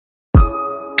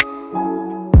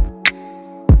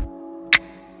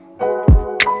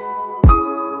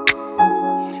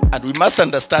And we must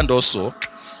understand also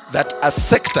that a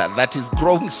sector that is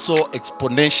growing so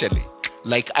exponentially,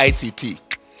 like ICT,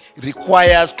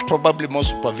 requires probably more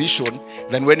supervision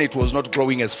than when it was not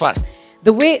growing as fast.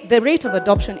 The rate of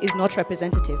adoption is not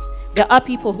representative. There are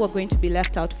people who are going to be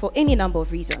left out for any number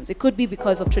of reasons. It could be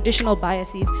because of traditional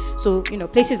biases. So,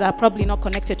 places that are probably not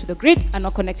connected to the grid and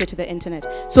not connected to the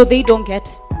internet. So they don't get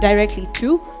directly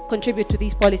to contribute to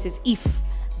these policies if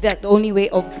the only way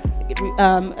of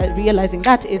realizing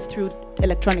that is through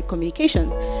electronic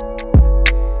communications.